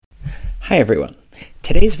Hi everyone.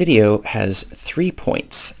 Today's video has 3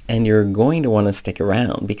 points, and you're going to want to stick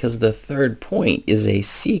around because the third point is a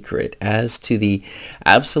secret as to the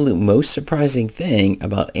absolute most surprising thing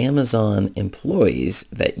about Amazon employees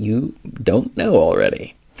that you don't know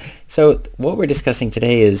already. So what we're discussing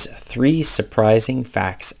today is 3 surprising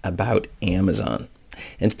facts about Amazon,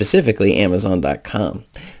 and specifically Amazon.com.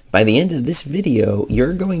 By the end of this video,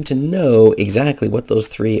 you're going to know exactly what those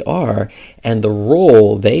 3 are and the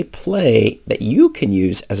role they play that you can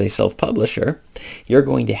use as a self-publisher. You're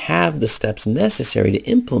going to have the steps necessary to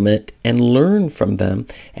implement and learn from them,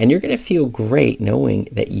 and you're going to feel great knowing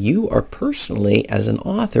that you are personally, as an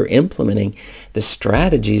author, implementing the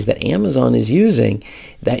strategies that Amazon is using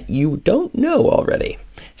that you don't know already.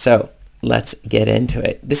 So let's get into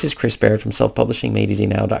it. This is Chris Baird from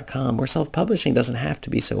selfpublishingmadeeasynow.com, where self-publishing doesn't have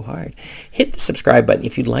to be so hard. Hit the subscribe button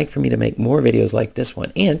if you'd like for me to make more videos like this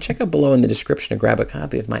one, and check out below in the description to grab a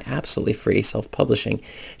copy of my absolutely free self-publishing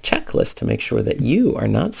checklist to make sure that you are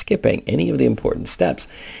not skipping any of the important steps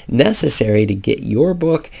necessary to get your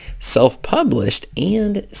book self-published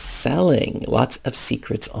and selling. Lots of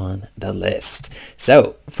secrets on the list.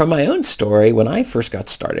 So, from my own story, when I first got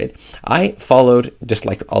started, I followed, just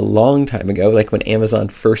like a long time ago, like when Amazon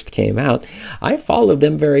first came out, I followed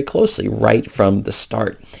them very closely right from the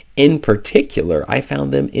start. In particular, I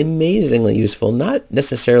found them amazingly useful. Not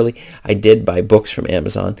necessarily I did buy books from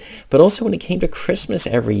Amazon, but also when it came to Christmas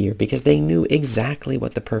every year, because they knew exactly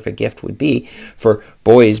what the perfect gift would be for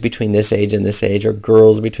boys between this age and this age, or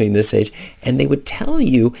girls between this age, and they would tell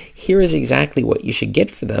you, here is exactly what you should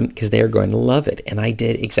get for them because they are going to love it. And I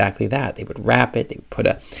did exactly that. They would wrap it, they would put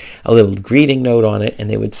a little greeting note on it, and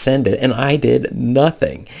they would send it, and I did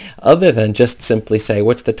nothing other than just simply say,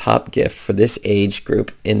 what's the top gift for this age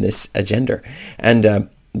group in this agenda? And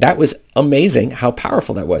that was amazing how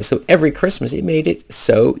powerful that was. So every Christmas, it made it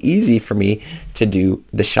so easy for me to do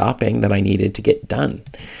the shopping that I needed to get done.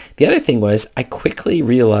 The other thing was I quickly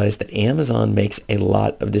realized that Amazon makes a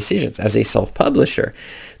lot of decisions. As a self-publisher,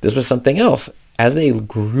 this was something else. As they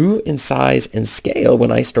grew in size and scale,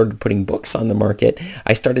 when I started putting books on the market,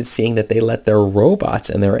 I started seeing that they let their robots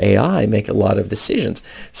and their AI make a lot of decisions.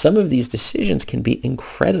 Some of these decisions can be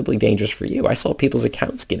incredibly dangerous for you. I saw people's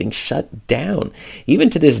accounts getting shut down. Even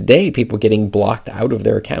to this day, people getting blocked out of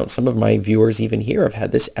their accounts. Some of my viewers even here have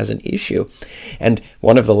had this as an issue. And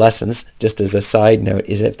one of the lessons, just as a side note,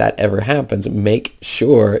 is if that ever happens, make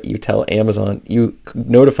sure you tell Amazon, you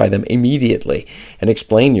notify them immediately and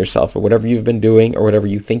explain yourself, or whatever you've been doing or whatever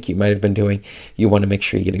you think you might have been doing, you want to make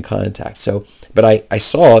sure you get in contact. So, but I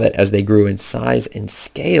saw that as they grew in size and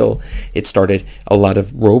scale, it started a lot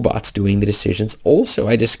of robots doing the decisions. Also,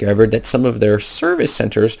 I discovered that some of their service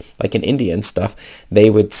centers, like in India and stuff, they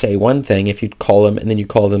would say one thing if you'd call them, and then you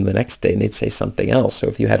call them the next day and they'd say something else. So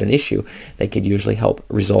if you had an issue, they could usually help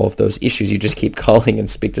resolve those issues. You just keep calling and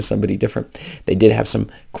speak to somebody different. They did have some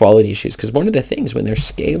quality issues, because one of the things when they're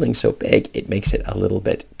scaling so big, it makes it a little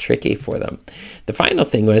bit tricky for them. The final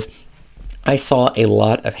thing was I saw a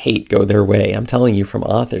lot of hate go their way. I'm telling you, from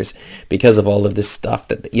authors, because of all of this stuff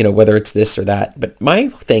that, whether it's this or that. But my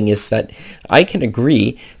thing is that I can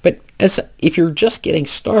agree, but if you're just getting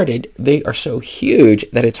started, they are so huge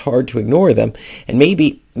that it's hard to ignore them. And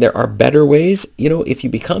maybe there are better ways, if you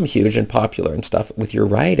become huge and popular and stuff with your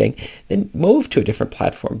writing, then move to a different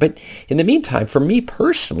platform. But in the meantime, for me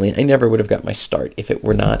personally, I never would have got my start if it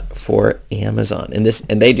were not for Amazon. And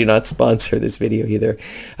they do not sponsor this video either.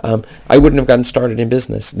 I wouldn't have gotten started in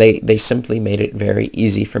business. They simply made it very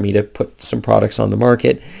easy for me to put some products on the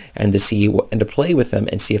market and to see and to play with them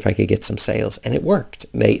and see if I could get some sales. And it worked.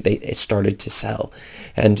 It started to sell.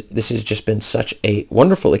 And this has just been such a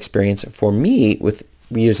wonderful experience for me with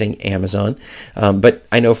using Amazon. But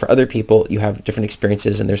I know for other people, you have different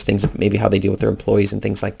experiences, and there's things, maybe how they deal with their employees and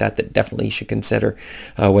things like that, that definitely you should consider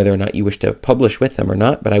whether or not you wish to publish with them or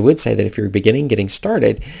not. But I would say that if you're getting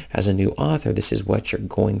started as a new author, this is what you're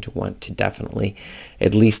going to want to definitely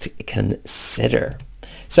at least consider.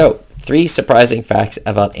 So, 3 surprising facts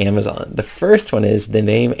about Amazon. The first one is the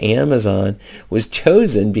name Amazon was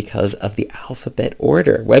chosen because of the alphabet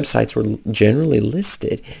order. Websites were generally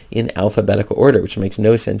listed in alphabetical order, which makes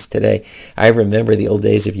no sense today. I remember the old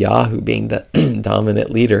days of Yahoo being the dominant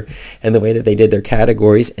leader, and the way that they did their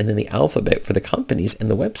categories and then the alphabet for the companies and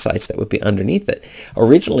the websites that would be underneath it.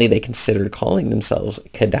 Originally, they considered calling themselves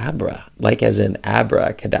Cadabra, like as in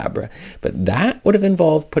abracadabra, but that would have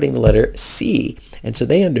involved putting the letter C, and so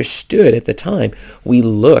they understood understood at the time, we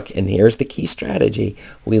look, and here's the key strategy,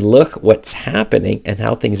 we look what's happening and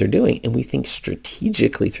how things are doing, and we think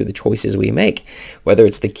strategically through the choices we make, whether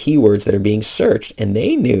it's the keywords that are being searched. And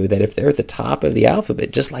they knew that if they're at the top of the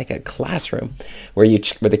alphabet, just like a classroom where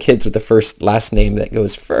the kids with the first last name that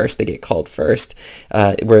goes first, they get called first,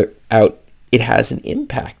 we're out, it has an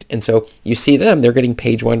impact. And so you see them, they're getting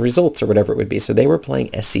page 1 results or whatever it would be. So they were playing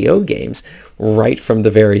SEO games right from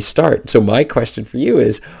the very start. So my question for you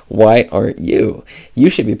is, why aren't you? You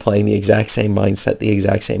should be playing the exact same mindset, the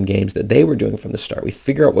exact same games that they were doing from the start. We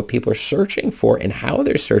figure out what people are searching for and how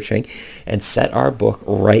they're searching and set our book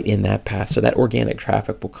right in that path so that organic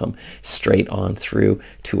traffic will come straight on through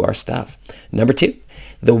to our stuff. Number 2,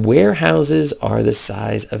 the warehouses are the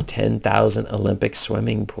size of 10,000 Olympic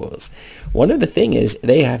swimming pools. One of the things is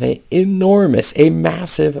they have a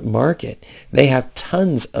massive market. They have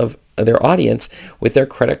tons of their audience with their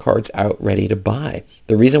credit cards out ready to buy.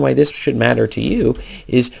 The reason why this should matter to you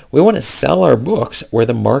is we want to sell our books where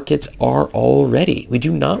the markets are already. We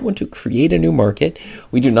do not want to create a new market.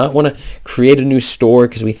 We do not want to create a new store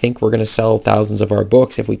because we think we're going to sell thousands of our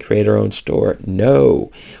books if we create our own store.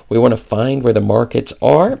 No, we want to find where the markets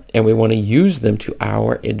are and we want to use them to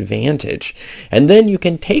our advantage. And then you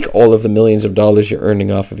can take all of the millions of dollars you're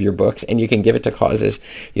earning off of your books and you can give it to causes,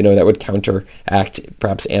 that would counteract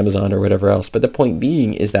perhaps Amazon or whatever else. But the point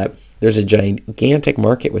being is that there's a gigantic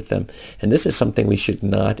market with them. And this is something we should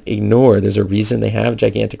not ignore. There's a reason they have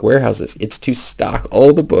gigantic warehouses. It's to stock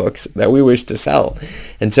all the books that we wish to sell.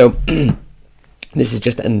 And so this is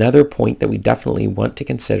just another point that we definitely want to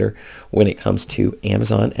consider when it comes to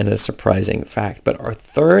Amazon, and a surprising fact. But our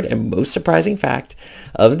third and most surprising fact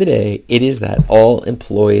of the day, it is that all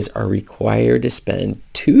employees are required to spend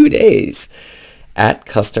 2 days at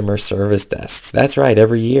customer service desks. That's right,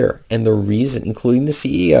 every year. And the reason, including the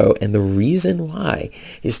CEO, and the reason why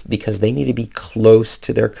is because they need to be close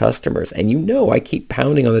to their customers. And I keep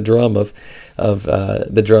pounding on the drum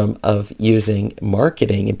of using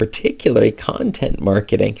marketing, in particular content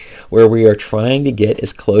marketing, where we are trying to get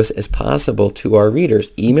as close as possible to our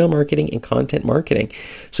readers, email marketing and content marketing.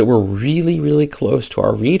 So we're really, really close to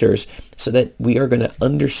our readers so that we are going to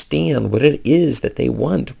understand what it is that they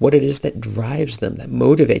want, what it is that drives them, that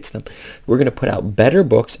motivates them. We're going to put out better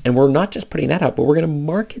books, and we're not just putting that out, but we're going to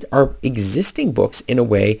market our existing books in a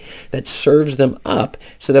way that serves them up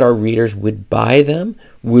so that our readers would buy them,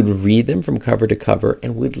 would read them from cover to cover,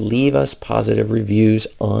 and would leave us positive reviews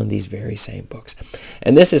on these very same books.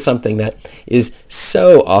 And this is something that is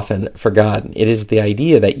so often forgotten. It is the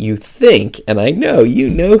idea that you think, and I know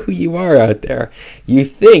who you are out there, you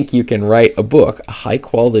think you can write a book, a high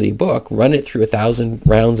quality book, run it through 1,000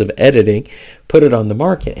 rounds of editing, put it on the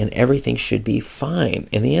market, and everything should be fine.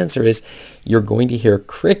 And the answer is you're going to hear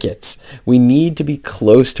crickets. We need to be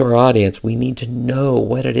close to our audience. We need to know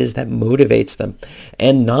what it is that motivates them.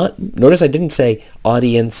 And notice I didn't say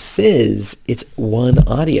audiences, it's one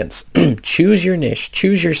audience. Choose your niche,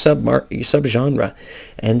 choose your subgenre,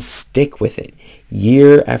 and stick with it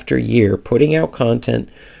year after year, putting out content,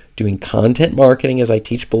 doing content marketing as I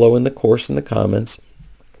teach below in the course in the comments,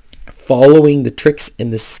 following the tricks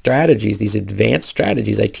and the strategies, these advanced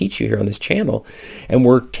strategies I teach you here on this channel. And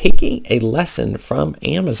we're taking a lesson from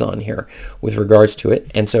Amazon here with regards to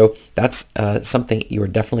it. And so that's something you are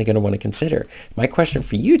definitely going to want to consider. My question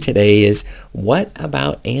for you today is, what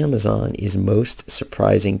about Amazon is most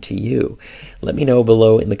surprising to you? Let me know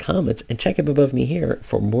below in the comments, and check up above me here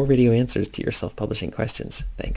for more video answers to your self-publishing questions. Thanks.